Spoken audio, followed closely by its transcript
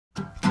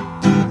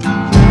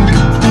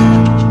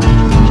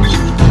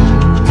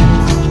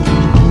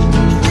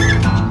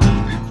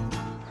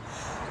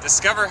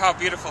Discover how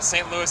beautiful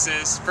St. Louis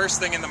is first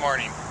thing in the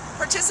morning.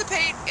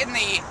 Participate in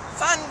the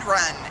fun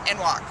run and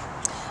walk.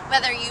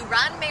 Whether you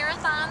run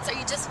marathons or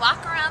you just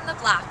walk around the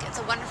block, it's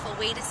a wonderful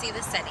way to see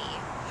the city.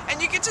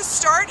 And you get to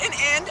start and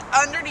end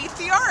underneath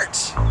the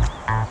arch.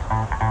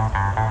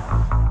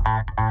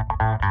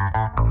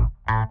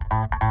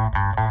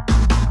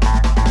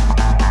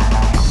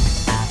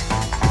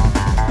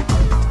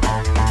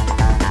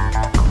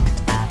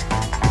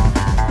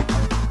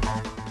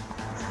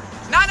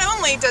 Not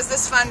only does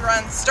this fun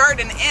run start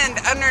and end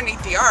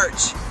underneath the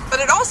arch, but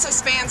it also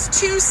spans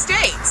 2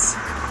 states.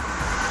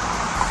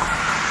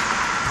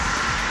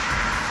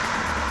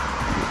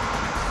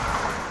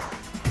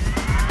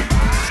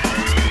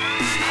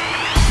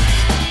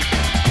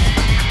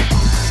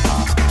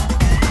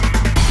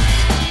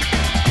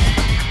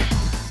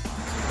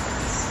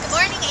 Good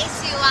morning,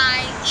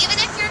 ACUI. Even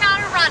if you're not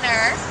a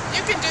runner,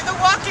 You can do the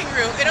walking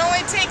route. It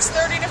only takes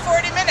 30 to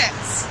 40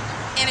 minutes.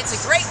 And it's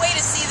a great way to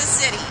see the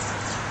city.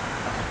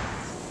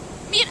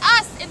 Meet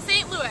us in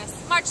St.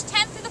 Louis, March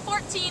 10th through the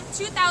 14th,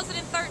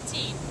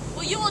 2013,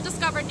 where you will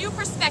discover new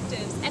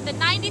perspectives at the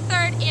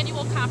 93rd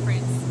Annual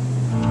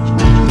Conference.